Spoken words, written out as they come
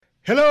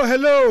Hello,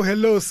 hello,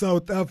 hello,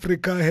 South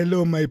Africa.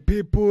 Hello, my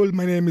people.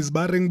 My name is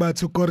Barring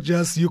Batu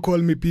Gorgeous. You call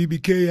me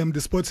PBK. I'm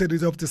the sports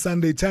editor of the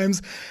Sunday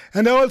Times.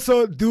 And I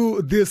also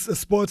do this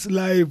Sports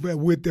Live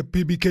with the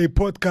PBK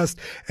podcast.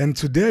 And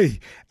today,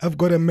 I've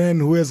got a man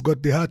who has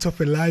got the heart of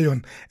a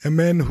lion, a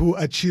man who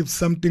achieved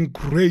something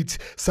great,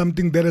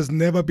 something that has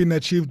never been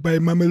achieved by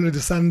Mamelodi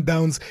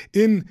Sundowns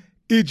in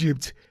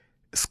Egypt,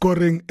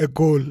 scoring a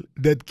goal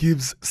that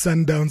gives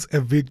Sundowns a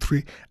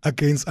victory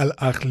against Al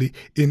Ahly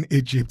in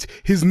Egypt.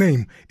 His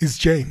name is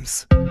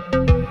James.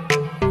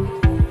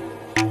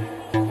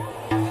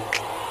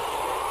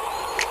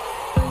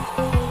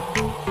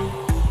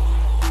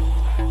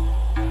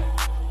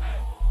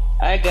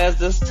 Hi guys,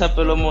 this is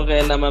Thapelo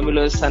Morena,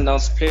 Mamelodi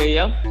Sundowns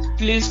player.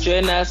 Please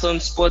join us on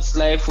Sports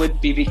Live with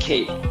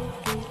BBK.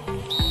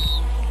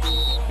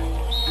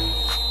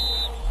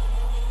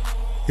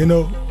 You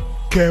know,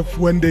 Kev,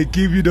 when they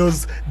give you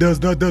those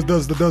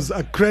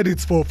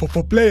credits for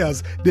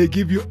players, they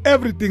give you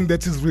everything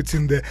that is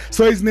written there.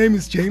 So his name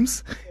is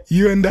James.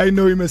 You and I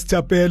know him as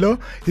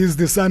Thapelo. He's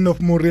the son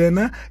of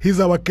Morena.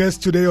 He's our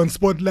guest today on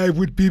Sport Live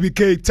with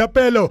PBK.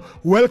 Thapelo,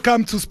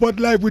 welcome to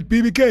Sport Live with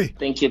PBK.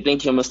 Thank you,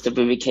 Mr.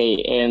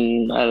 BBK.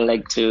 And I'd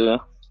like to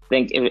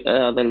thank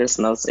the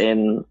listeners,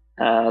 and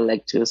I'd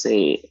like to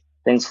say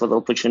thanks for the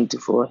opportunity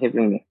for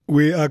having me.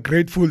 We are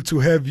grateful to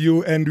have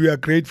you, and we are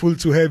grateful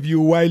to have you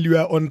while you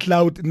are on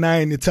cloud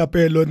nine.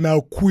 Thapelo,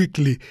 now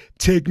quickly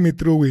take me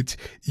through it.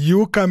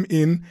 You come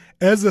in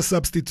as a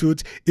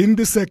substitute in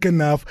the second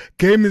half.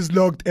 Game is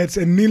logged at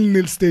a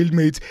 0-0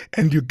 stalemate,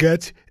 and you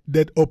get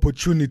that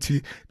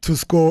opportunity to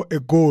score a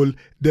goal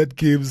that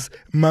gives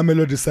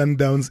Mamelodi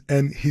Sundowns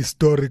an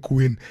historic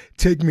win.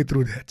 Take me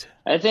through that.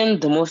 I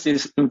think the most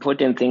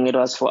important thing, it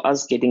was for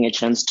us getting a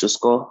chance to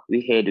score.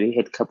 We had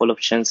a couple of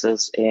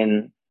chances,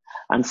 and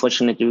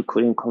unfortunately we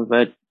couldn't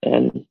convert.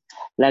 And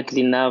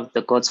luckily enough,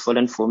 the gods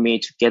fallen for me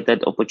to get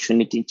that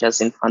opportunity just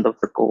in front of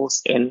the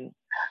goals and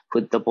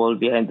put the ball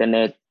behind the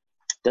net.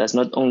 It was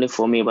not only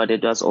for me, but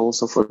it was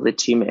also for the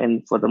team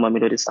and for the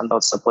Mamelodi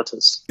Sundowns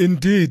supporters.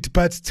 Indeed,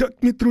 but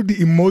talk me through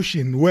the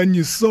emotion when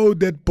you saw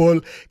that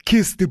ball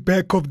kiss the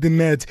back of the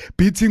net,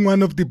 beating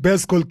one of the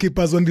best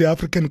goalkeepers on the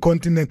African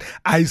continent.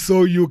 I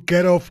saw you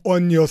get off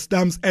on your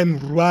stumps and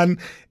run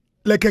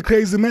like a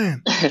crazy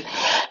man.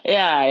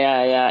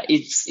 Yeah.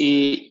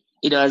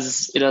 It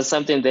was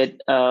something that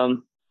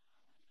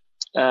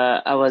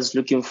I was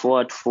looking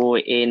forward for,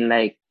 and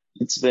like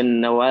it's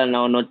been a while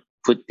now not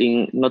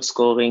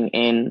scoring,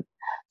 and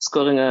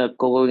scoring a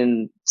goal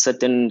in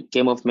certain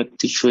game of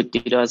magnitude,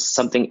 it was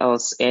something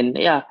else. And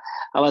yeah,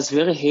 I was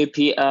very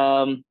happy.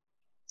 I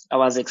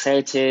was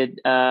excited.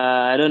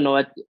 I don't know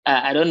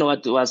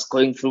what was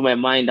going through my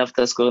mind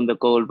after scoring the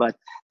goal, but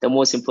the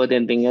most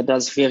important thing, I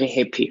was very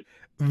happy.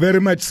 Very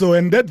much so.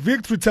 And that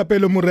victory,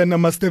 Thapelo Morena,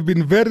 must have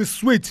been very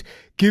sweet,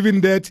 given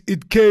that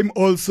it came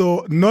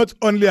also not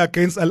only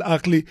against Al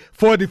Ahly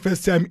for the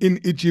first time in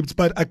Egypt,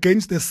 but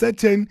against a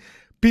certain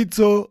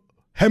Pitso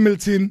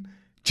Hamilton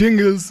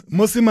Jingles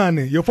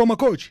Mosimane, your former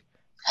coach.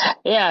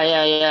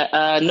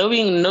 Yeah.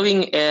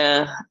 Knowing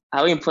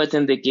how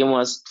important the game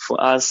was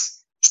for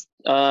us,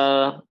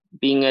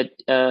 being at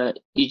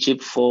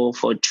Egypt for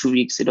 2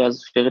 weeks, it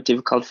was very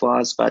difficult for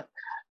us, but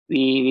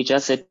we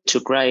just had to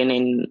grind,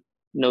 and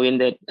knowing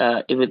that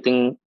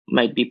everything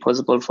might be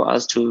possible for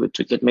us to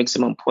get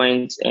maximum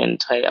points and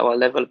try our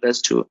level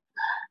best to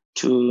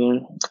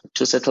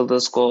settle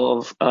the score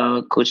of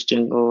Coach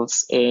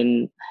Jingles,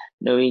 and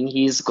knowing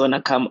he's gonna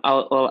come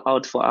all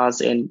out for us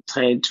and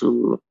trying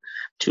to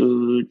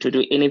do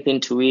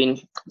anything to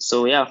win.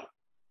 So yeah,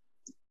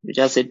 we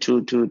just had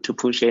to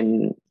push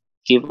and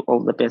give all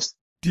the best.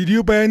 Did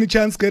you by any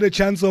chance get a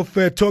chance of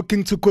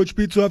talking to Coach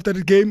Pitso after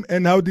the game,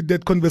 and how did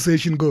that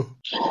conversation go?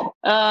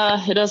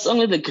 It was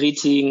only the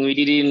greeting. We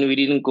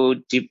didn't go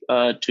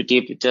too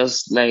deep.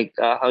 Just like,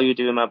 how you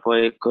doing, my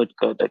boy? Good.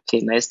 Okay,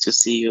 nice to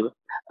see you.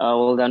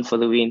 Well done for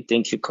the win.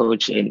 Thank you,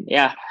 Coach. And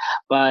yeah,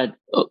 but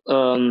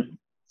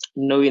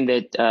knowing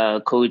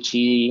that Coach,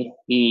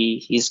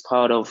 he's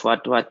proud of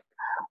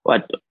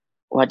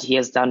what he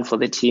has done for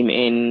the team,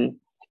 and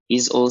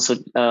he's also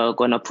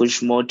gonna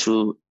push more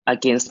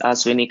against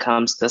us when it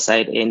comes to the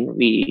side, and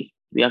we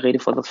are ready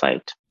for the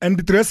fight. And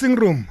the dressing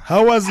room,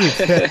 how was it?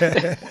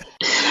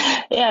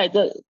 Yeah,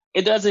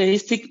 it was a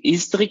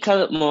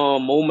historical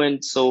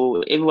moment,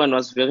 so everyone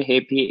was very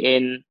happy,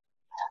 and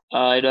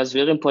it was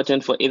very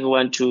important for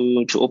everyone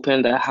to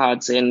open their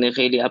hearts and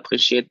really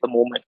appreciate the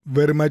moment.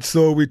 Very much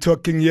so. We're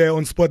talking here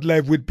on Sport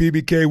Live with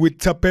PBK with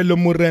Thapelo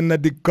Morena,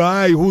 the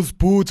guy whose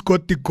boots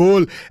got the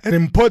goal, an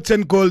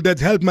important goal that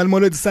helped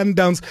Mamelodi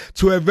Sundowns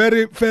to a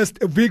very first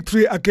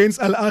victory against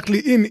Al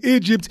Ahly in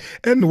Egypt.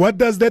 And what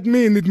does that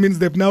mean? It means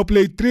they've now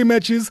played 3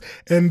 matches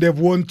and they've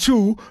won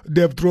 2.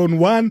 They've drawn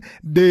 1.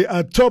 They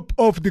are top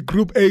of the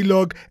Group A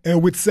log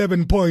with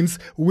 7 points,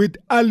 with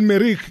Al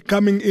Merrikh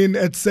coming in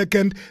at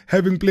second,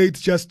 having played played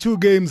just 2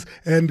 games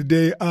and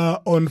they are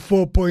on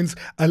 4 points.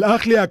 Al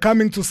Ahly are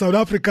coming to South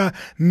Africa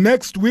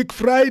next week,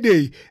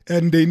 Friday,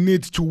 and they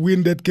need to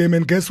win that game.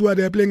 And guess what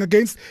they're playing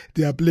against?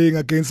 They are playing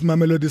against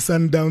Mamelodi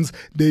Sundowns.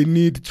 They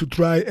need to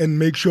try and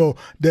make sure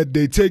that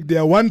they take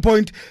their 1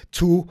 point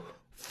to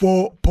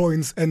 4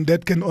 points, and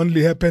that can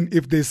only happen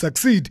if they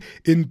succeed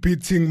in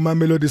beating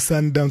Mamelodi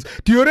Sundowns.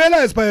 Do you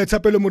realize, Paya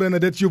Thapelo Morena,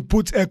 that you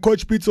put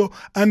Coach Pitso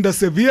under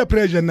severe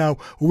pressure now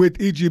with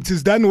Egypt?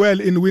 He's done well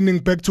in winning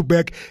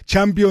back-to-back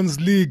Champions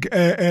League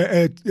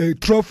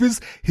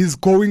trophies. He's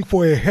going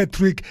for a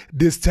hat-trick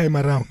this time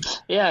around.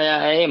 Yeah,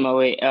 I am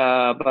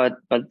aware.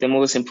 But the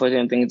most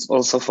important thing is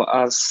also for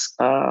us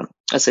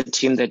as a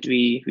team that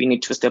we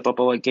need to step up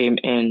our game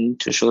and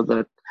to show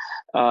that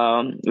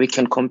we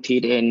can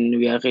compete, and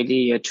we are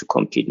really here to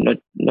compete,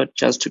 not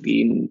just to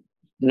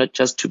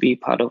be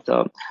part of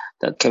the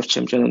CAF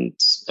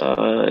Champions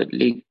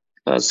League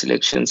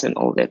selections and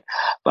all that.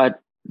 But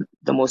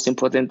the most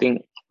important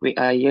thing, we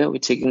are here. We're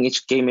taking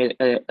each game at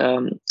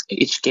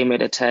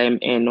a time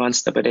and one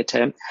step at a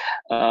time.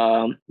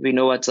 We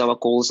know what our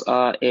goals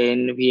are,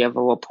 and we have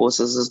our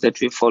processes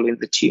that we follow in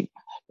the team.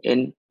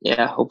 And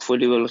yeah,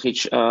 hopefully we'll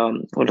reach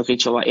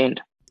our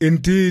end.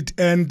 Indeed,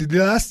 and the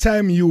last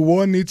time you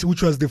won it,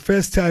 which was the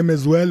first time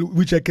as well,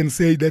 which I can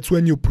say that's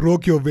when you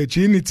broke your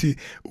virginity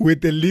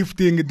with the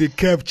lifting the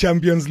CAF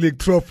Champions League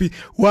trophy,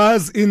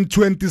 was in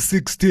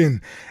 2016.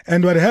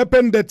 And what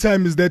happened that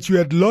time is that you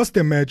had lost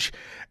a match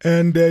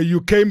and you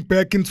came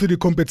back into the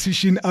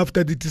competition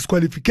after the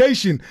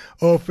disqualification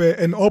of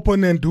an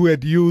opponent who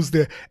had used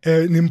an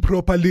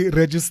improperly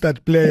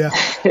registered player.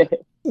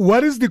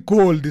 What is the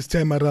goal this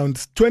time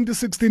around?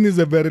 2016 is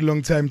a very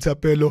long time,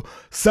 Thapelo.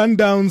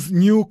 Sundowns,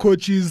 new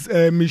coaches,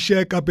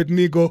 Mishek,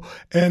 Abednego,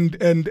 and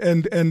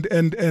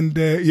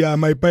yeah,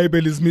 my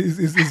Bible is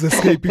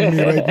escaping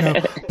me right now.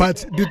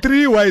 But the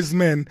 3 wise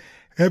men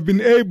have been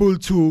able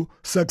to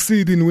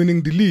succeed in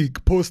winning the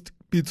league post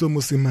Pitso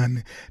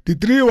Mosimane. The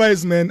 3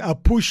 wise men are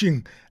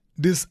pushing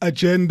this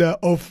agenda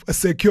of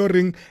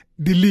securing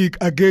the league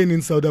again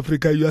in South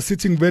Africa. You are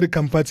sitting very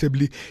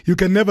comfortably. You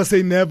can never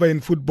say never in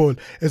football,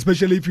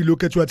 especially if you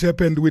look at what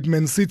happened with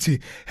Man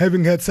City,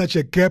 having had such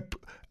a gap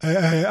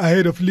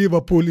ahead of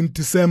Liverpool in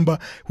December,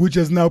 which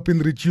has now been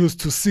reduced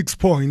to 6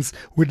 points,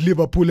 with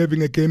Liverpool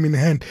having a game in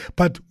hand.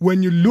 But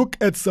when you look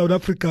at South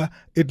Africa,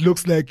 it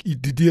looks like the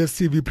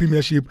DStv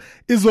Premiership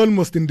is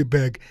almost in the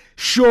bag.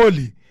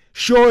 Surely,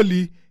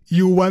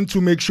 you want to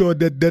make sure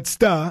that that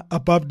star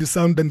above the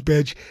Southern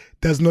badge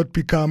does not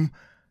become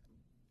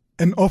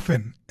an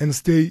orphan and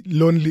stay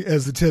lonely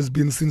as it has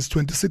been since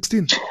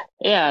 2016.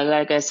 Yeah,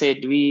 like I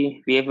said,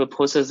 we have a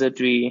process that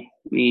we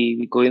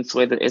going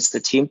through it as the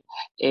team,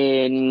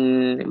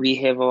 and we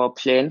have our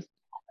plan.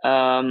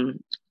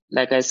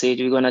 Like I said,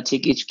 we're gonna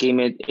take each game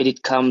as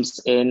it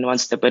comes and one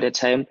step at a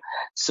time.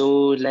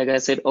 So, like I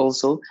said,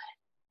 also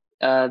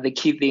the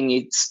key thing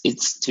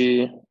it's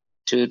to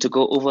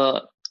go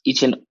over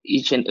each and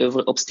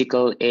every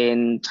obstacle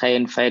and try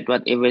and fight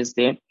whatever is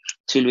there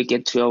till we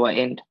get to our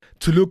end.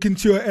 To look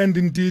into your end,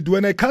 indeed.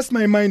 When I cast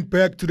my mind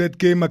back to that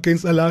game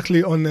against Al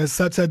Ahly on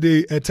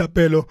Saturday at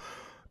Thapelo,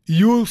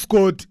 you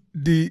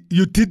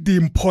did the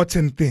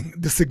important thing,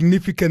 the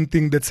significant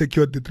thing that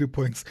secured the 3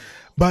 points.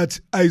 But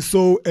I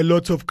saw a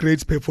lot of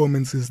great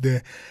performances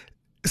there.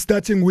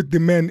 Starting with the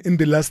man in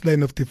the last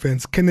line of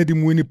defense, Kennedy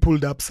Mwini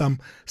pulled up some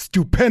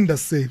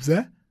stupendous saves,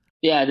 eh?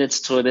 Yeah, that's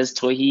true.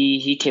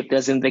 He kept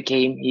us in the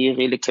game. He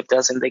really kept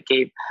us in the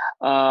game.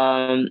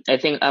 I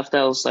think after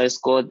also I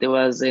scored, there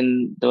was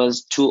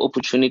 2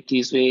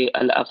 opportunities where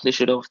Al Ahly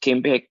should have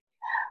came back,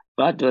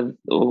 but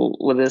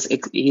with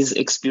his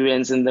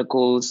experience in the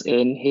goals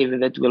and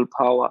having that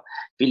willpower,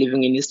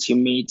 believing in his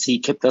teammates, he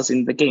kept us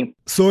in the game.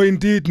 So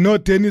indeed, no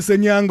Dennis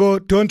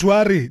Onyango, don't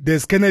worry.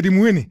 There's Kennedy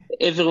Mwini.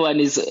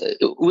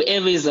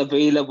 Whoever is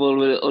available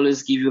will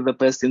always give you the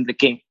best in the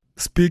game.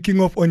 Speaking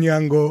of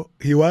Onyango,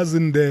 he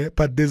wasn't there,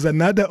 but there's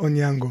another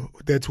Onyango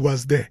that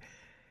was there.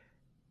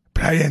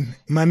 Brian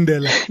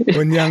Mandela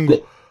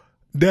Onyango.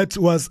 That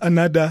was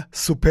another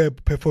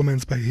superb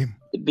performance by him.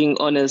 Being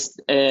honest,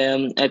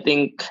 I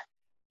think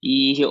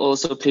he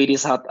also played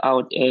his heart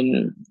out,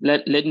 and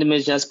let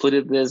me just put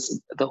it this: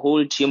 the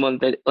whole team on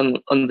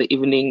the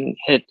evening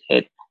had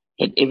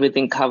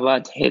everything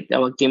covered, had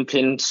our game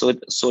plan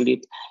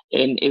solid,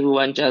 and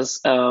everyone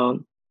just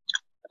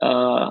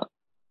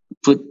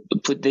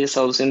put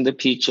themselves in the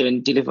pitch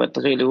and delivered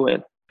really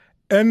well.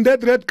 And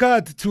that red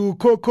card to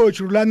co-coach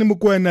Rulani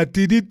Mukwena,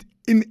 did it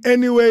in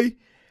any way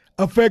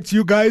affect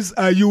you guys?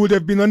 You would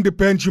have been on the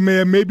bench. You may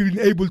have maybe been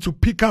able to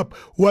pick up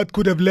what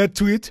could have led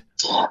to it.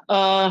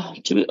 To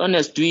be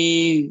honest,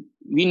 we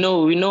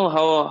know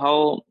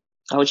how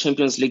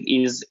Champions League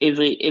is.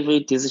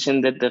 Every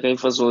decision that the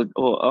referees would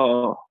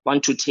or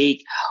want to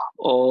take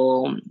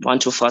or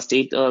want to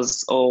frustrate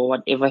us or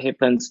whatever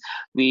happens,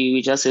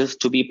 we just have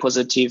to be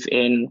positive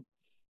and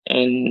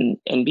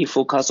be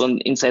focused on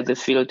inside the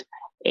field,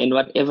 and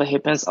whatever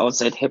happens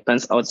outside,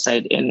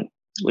 and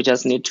we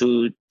just need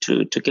to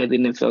get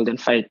in the field and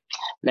fight.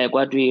 Like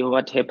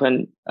what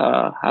happened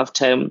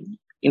halftime,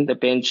 in the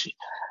bench.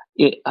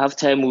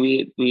 Halftime,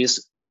 we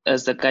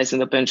as the guys in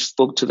the bench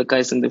spoke to the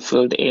guys in the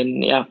field,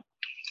 and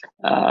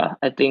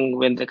I think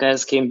when the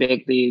guys came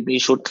back, they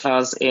showed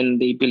class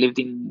and they believed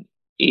in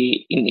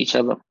each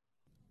other.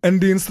 And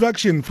the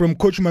instruction from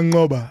Coach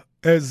Mangoba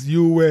as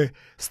you were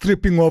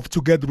stripping off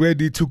to get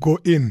ready to go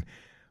in,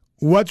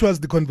 what was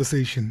the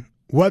conversation?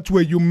 What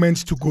were you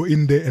meant to go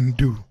in there and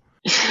do?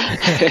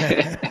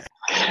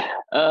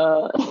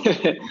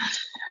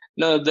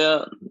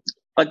 No,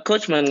 what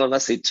Coach Mangoba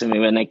said to me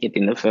when I get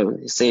in the field,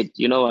 he said,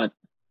 you know what,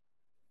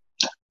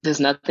 there's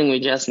nothing we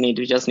just need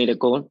a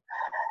goal.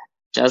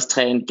 Just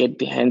try and get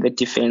behind the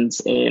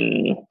defense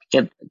and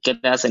get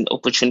us an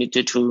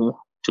opportunity to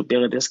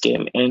build this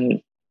game.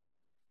 And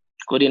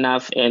good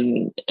enough.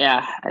 And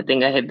I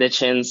think I had the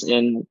chance,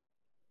 and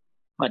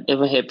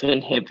whatever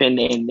happened.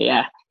 And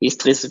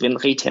history's been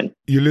written.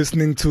 You're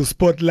listening to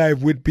Sport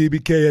Live with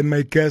PBK, and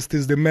my guest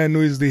is the man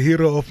who is the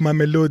hero of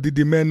Mamelodi,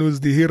 the man who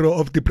is the hero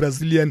of the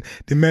Brazilian,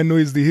 the man who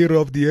is the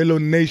hero of the Yellow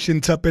Nation,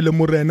 Thapelo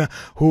Morena,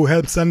 who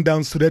helped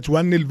Sundowns to that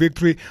 1-0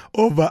 victory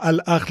over Al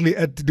Ahly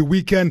at the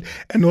weekend,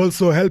 and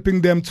also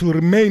helping them to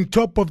remain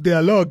top of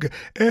their log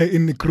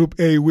in Group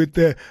A with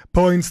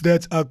points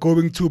that are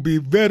going to be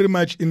very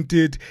much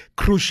indeed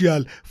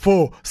crucial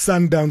for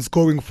Sundowns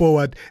going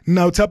forward.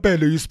 Now,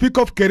 Thapelo, you speak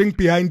of getting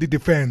behind the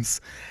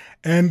defense.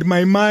 And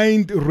my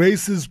mind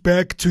races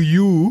back to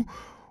you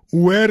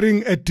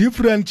wearing a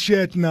different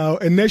shirt now,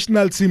 a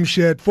national team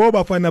shirt for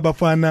Bafana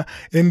Bafana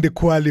in the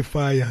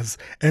qualifiers.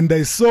 And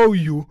I saw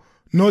you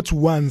not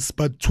once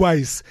but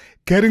twice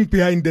getting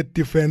behind that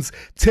defense,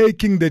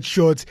 taking that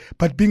shot,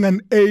 but being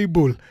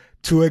unable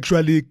to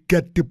actually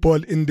get the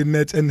ball in the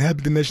net and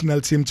help the national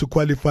team to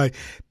qualify.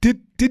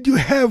 Did you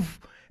have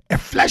a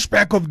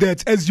flashback of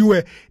that as you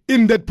were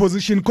in that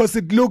position, because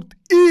it looked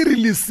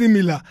eerily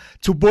similar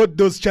to both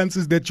those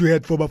chances that you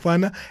had for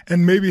Bafana,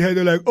 and maybe had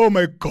like, oh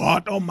my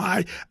God,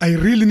 I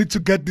really need to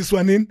get this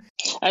one in?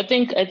 I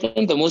think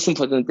the most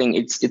important thing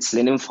it's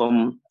learning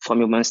from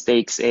your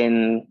mistakes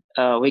and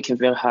working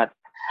very hard.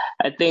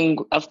 I think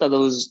after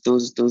those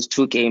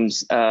two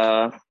games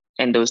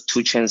and those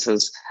two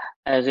chances,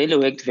 I really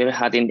worked very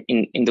hard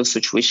in those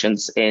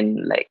situations,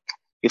 and like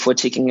before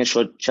taking a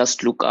shot,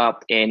 just look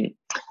up and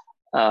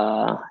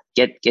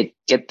get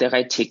the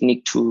right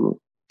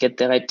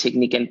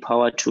technique and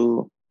power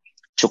to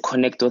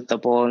connect with the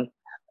ball.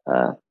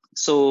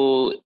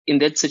 So in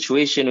that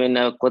situation, when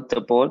I got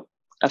the ball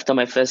after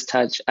my first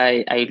touch,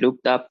 I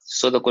looked up,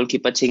 saw the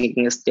goalkeeper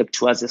taking a step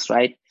towards his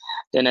right.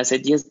 Then I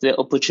said, yes, the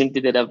opportunity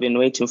that I've been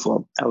waiting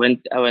for. I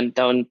went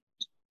down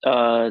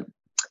on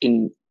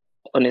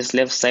his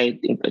left side,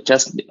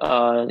 just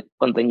on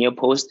the near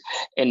post,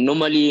 and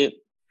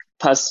normally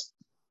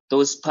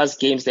those past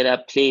games that I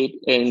played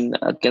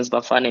against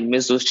Bafana and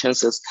missed those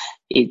chances,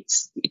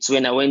 it's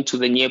when I went to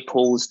the near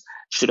post,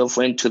 should have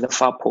went to the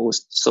far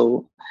post.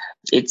 So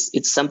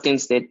it's something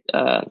that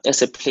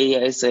as a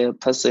player, as a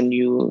person,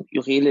 you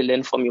really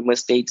learn from your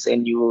mistakes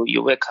and you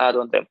work hard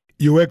on them.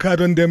 You work hard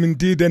on them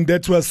indeed, and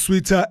that was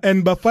sweeter.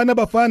 And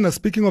Bafana,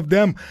 speaking of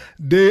them,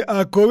 they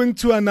are going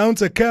to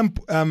announce a camp,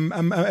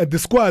 the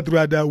squad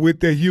rather,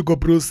 with Hugo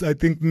Broos, I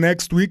think,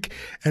 next week.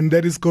 And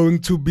that is going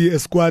to be a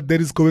squad that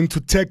is going to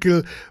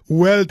tackle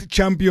world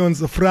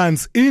champions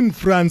France in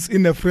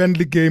a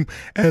friendly game,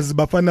 as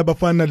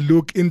Bafana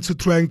look into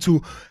trying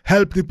to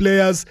help the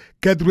players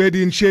get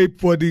ready in shape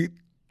for the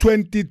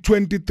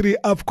 2023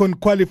 AFCON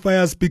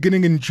qualifiers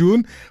beginning in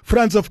June.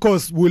 France, of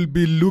course, will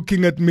be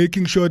looking at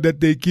making sure that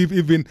they give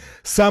even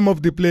some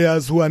of the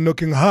players who are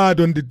knocking hard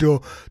on the door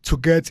to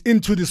get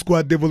into the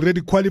squad. They've already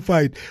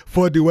qualified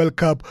for the World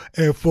Cup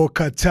for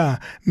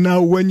Qatar.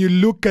 Now, when you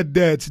look at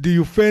that, do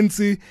you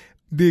fancy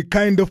the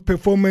kind of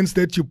performance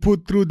that you've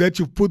put through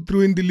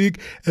in the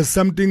league as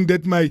something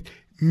that might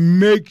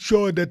make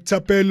sure that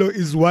Thapelo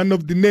is one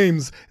of the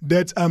names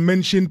that are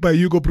mentioned by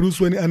Hugo Broos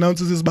when he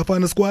announces his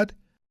Bafana squad?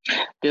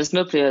 There's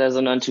no player that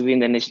doesn't want to be in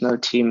the national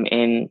team,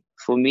 and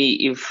for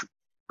me,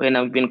 when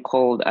I've been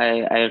called,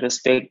 I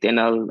respect,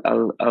 and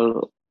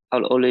I'll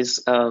always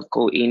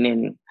go in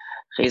and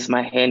raise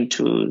my hand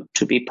to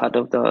be part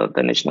of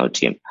the national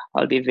team.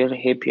 I'll be very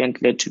happy and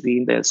glad to be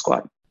in the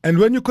squad. And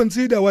when you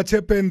consider what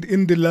happened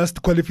in the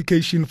last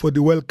qualification for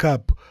the World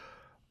Cup,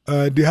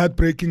 the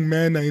heartbreaking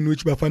manner in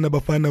which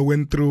Bafana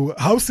went through,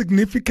 how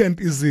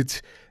significant is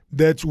it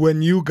that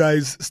when you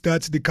guys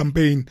start the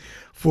campaign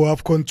for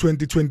AFCON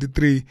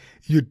 2023,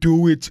 you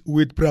do it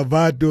with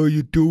bravado,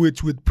 you do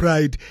it with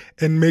pride,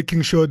 and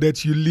making sure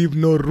that you leave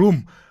no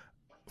room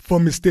for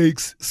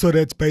mistakes, so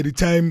that by the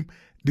time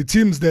the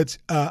teams that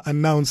are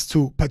announced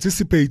to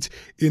participate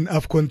in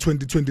AFCON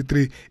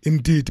 2023,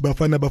 indeed,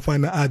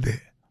 Bafana are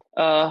there?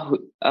 I'm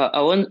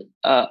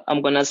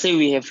gonna say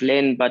we have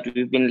learned, but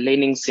we've been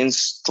learning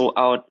since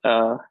throughout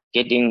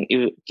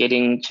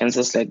getting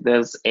chances like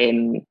this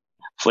and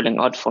falling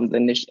out from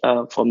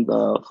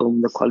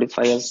the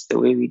qualifiers the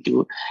way we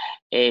do.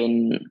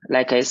 And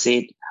like I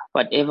said,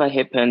 whatever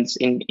happens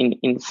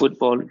in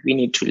football, we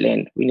need to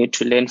learn. We need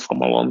to learn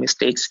from our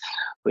mistakes.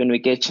 When we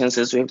get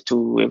chances, we have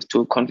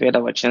to convert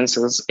our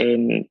chances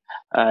and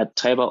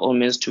try by all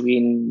means to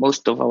win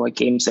most of our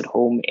games at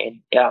home.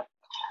 And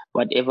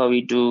whatever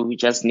we do, we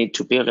just need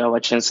to build our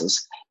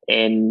chances,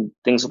 and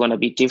things are going to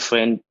be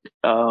different.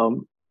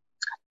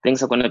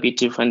 Things are going to be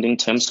different in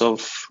terms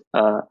of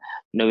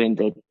knowing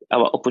that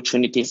our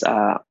opportunities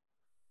are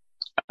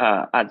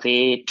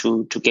there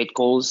to get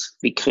goals.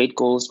 We create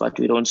goals, but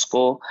we don't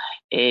score.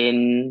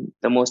 And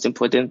the most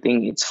important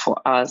thing is for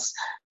us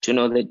to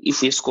know that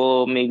if we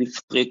score maybe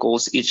 3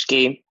 goals each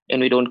game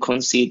and we don't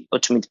concede,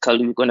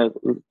 automatically we're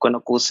gonna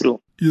go through.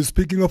 You're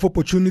speaking of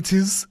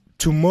opportunities.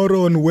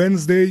 Tomorrow on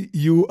Wednesday,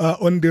 you are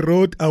on the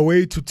road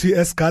away to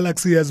TS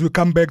Galaxy as we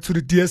come back to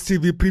the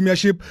DStv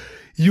Premiership.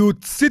 You're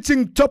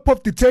sitting top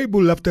of the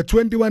table after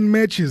 21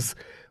 matches,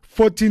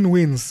 14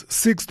 wins,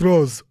 6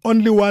 draws,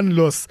 only 1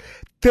 loss,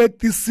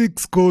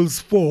 36 goals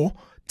for,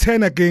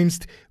 10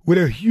 against, with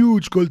a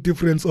huge goal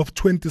difference of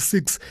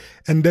 26,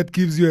 and that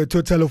gives you a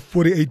total of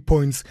 48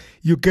 points.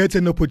 You get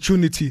an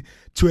opportunity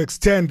to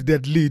extend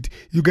that lead.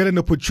 You get an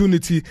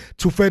opportunity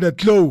to further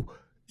claw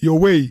your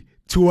way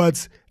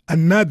towards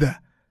another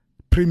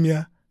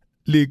Premier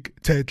League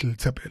title,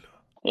 Thapelo.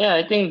 Yeah,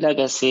 I think, like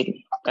I said,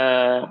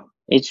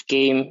 each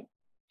game,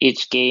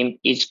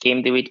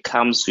 the way it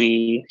comes,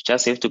 we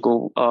just have to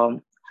go.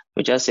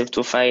 We just have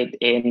to fight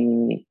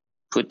and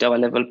put our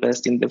level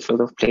best in the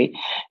field of play.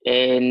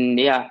 And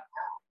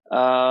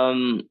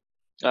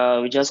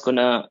we're just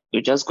gonna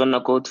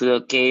go to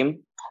the game,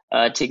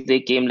 take the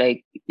game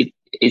like it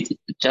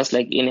just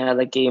like any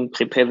other game,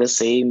 prepare the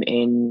same,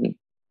 and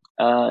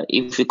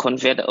if we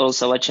convert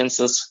also our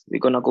chances, we're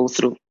gonna go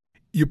through.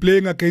 You're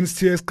playing against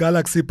TS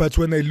Galaxy, but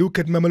when I look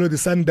at Mamelodi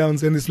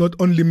Sundowns, and it's not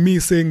only me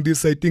saying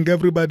this, I think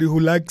everybody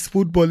who likes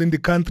football in the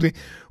country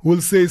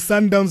will say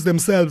Sundowns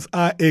themselves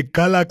are a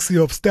galaxy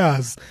of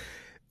stars.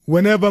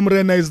 Whenever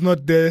Morena is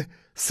not there,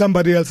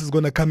 somebody else is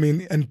going to come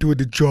in and do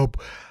the job.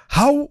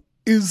 How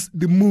is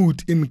the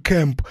mood in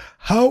camp?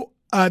 How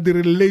are the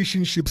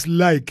relationships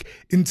like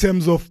in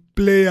terms of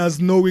players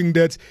knowing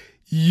that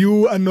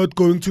you are not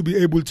going to be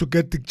able to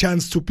get the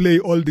chance to play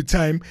all the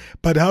time,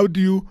 but how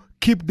do you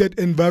keep that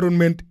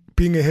environment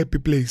being a happy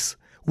place?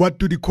 What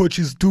do the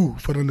coaches do,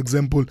 for an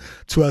example,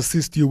 to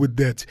assist you with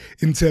that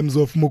in terms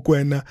of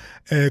Mokoena,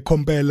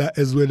 Kompela,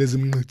 as well as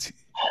Mngqithi?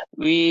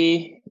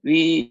 We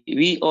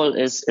all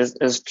as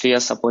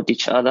players support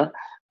each other,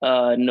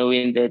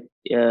 knowing that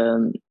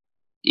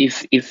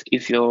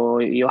if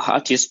your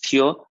heart is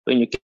pure, when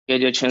you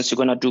get your chance, you're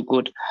gonna do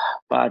good.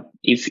 But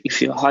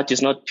if your heart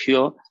is not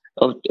pure,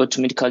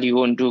 automatically you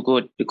won't do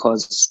good,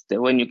 because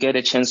when you get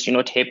a chance, you're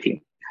not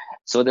happy.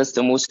 So that's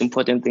the most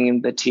important thing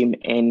in the team,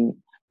 and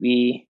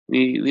we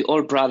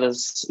all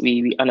brothers.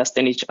 We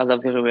understand each other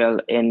very well,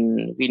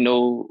 and we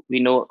know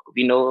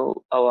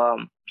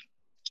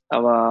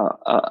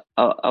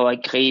our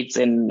grades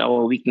and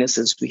our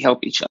weaknesses. We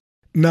help each other.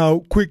 Now,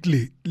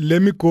 quickly,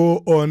 let me go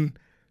on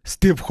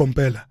Steve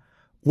Kompela.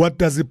 What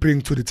does he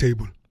bring to the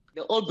table?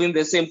 They all bring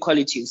the same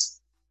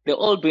qualities. They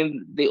all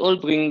bring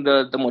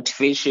the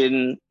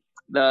motivation,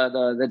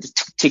 the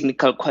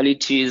technical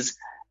qualities,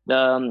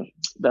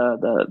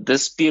 the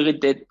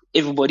spirit that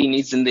everybody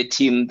needs in the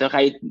team, the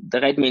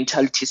right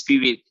mentality,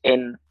 spirit,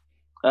 and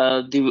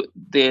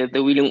the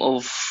willing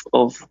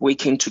of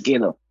working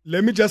together.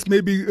 Let me just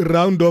maybe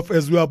round off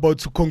as we're about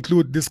to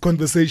conclude this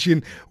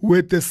conversation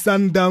with the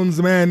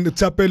Sundowns man,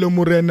 Thapelo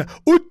Morena,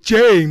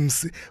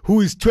 James,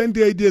 who is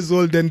 28 years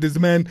old, and this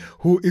man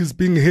who is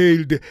being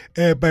hailed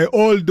by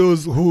all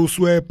those who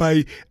swear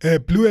by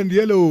blue and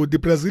yellow, the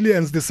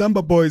Brazilians, the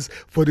Samba boys,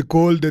 for the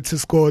goal that he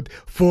scored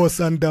for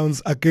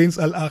Sundowns against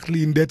Al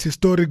Ahly in that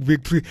historic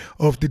victory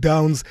of the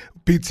Downs,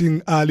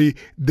 beating Ali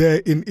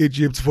there in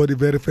Egypt for the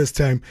very first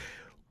time.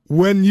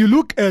 When you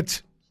look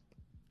at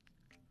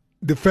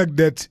the fact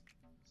that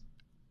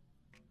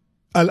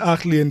Al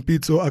Ahly and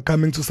Pitso are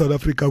coming to South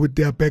Africa with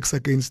their backs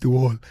against the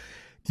wall,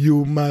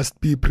 you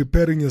must be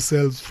preparing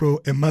yourselves for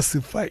a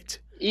massive fight.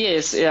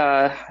 Yes,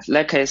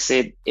 like I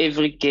said,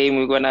 every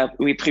game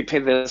we prepare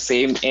the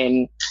same,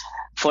 and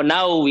for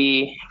now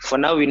we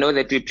know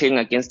that we're playing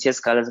against TS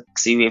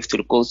Galaxy. We have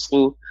to go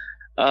through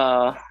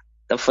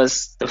the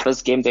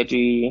first game that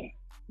we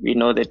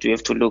know that we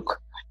have to look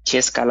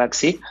TS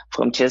Galaxy.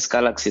 From TS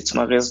Galaxy to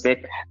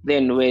Maritzburg.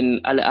 Then when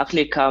Al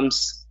Ahly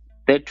comes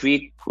that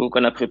week, we're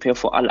gonna prepare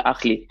for Al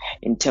Ahly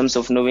in terms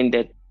of knowing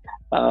that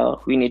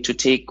we need to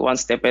take one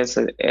step at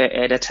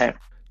a time.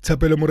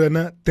 Thapelo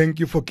Morena, thank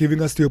you for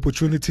giving us the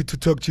opportunity to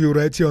talk to you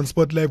right here on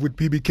Sport Live with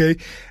PBK,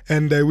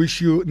 and I wish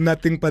you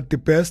nothing but the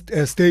best.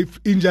 Stay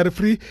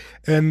injury-free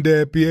and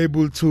be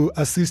able to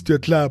assist your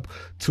club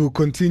to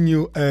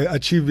continue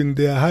achieving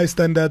their high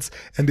standards,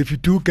 and if you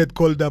do get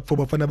called up for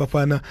Bafana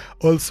Bafana,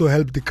 also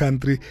help the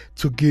country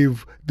to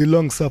give the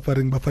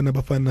long-suffering Bafana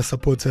Bafana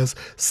supporters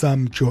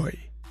some joy.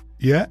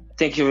 Yeah?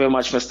 Thank you very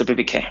much, Mr.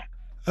 PBK.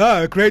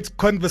 A great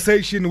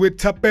conversation with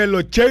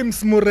Thapelo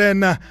James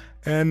Morena,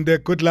 And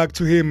good luck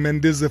to him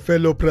and his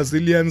fellow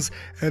Brazilians.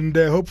 And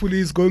hopefully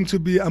he's going to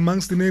be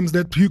amongst the names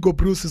that Hugo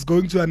Broos is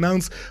going to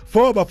announce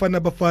for Bafana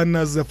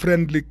Bafana's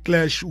friendly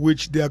clash,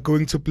 which they are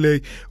going to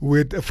play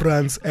with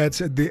France at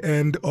the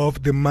end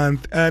of the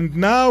month. And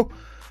now,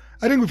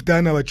 I think we've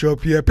done our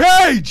job here.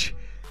 Paige!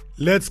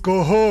 Let's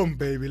go home,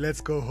 baby.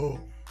 Let's go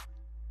home.